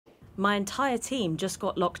My entire team just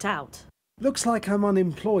got locked out. Looks like I'm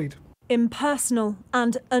unemployed. Impersonal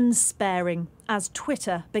and unsparing as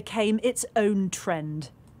Twitter became its own trend.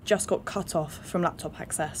 Just got cut off from laptop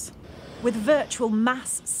access. With virtual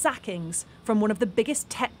mass sackings from one of the biggest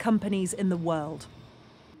tech companies in the world.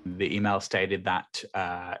 The email stated that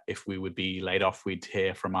if we would be laid off, we'd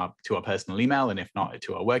hear from our personal email, and if not,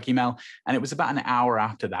 to our work email. And it was about an hour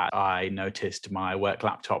after that I noticed my work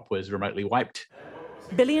laptop was remotely wiped.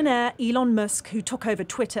 Billionaire Elon Musk, who took over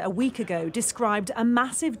Twitter a week ago, described a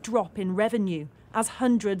massive drop in revenue as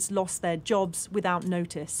hundreds lost their jobs without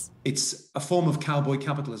notice. It's a form of cowboy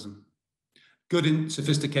capitalism. Good and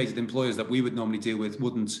sophisticated employers that we would normally deal with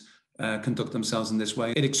wouldn't conduct themselves in this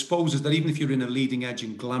way. It exposes that even if you're in a leading edge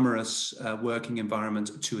and glamorous working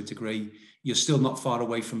environment to a degree, you're still not far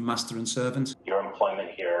away from master and servant. Your employment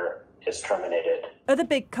here is terminated. Other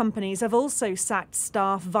big companies have also sacked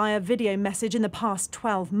staff via video message in the past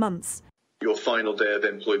 12 months. Your final day of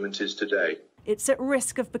employment is today. It's at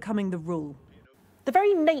risk of becoming the rule. The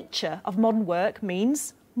very nature of modern work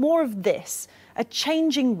means more of this. A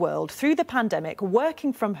changing world. Through the pandemic,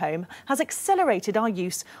 working from home has accelerated our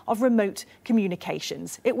use of remote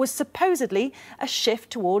communications. It was supposedly a shift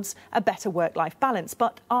towards a better work-life balance,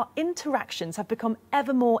 but our interactions have become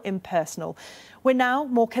ever more impersonal. We're now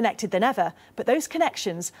more connected than ever, but those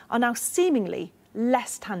connections are now seemingly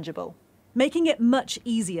less tangible. Making it much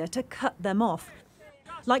easier to cut them off.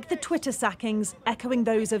 Like the Twitter sackings echoing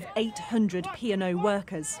those of 800 P&O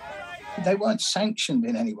workers. They weren't sanctioned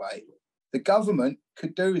in any way. The government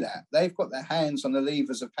could do that. They've got their hands on the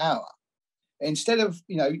levers of power. Instead of,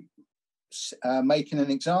 making an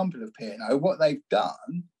example of P&O, what they've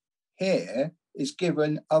done here is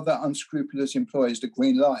given other unscrupulous employers the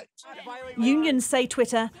green light. Unions say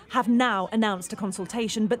Twitter have now announced a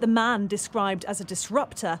consultation, but the man described as a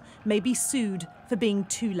disruptor may be sued for being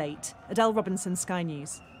too late. Adele Robinson, Sky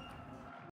News.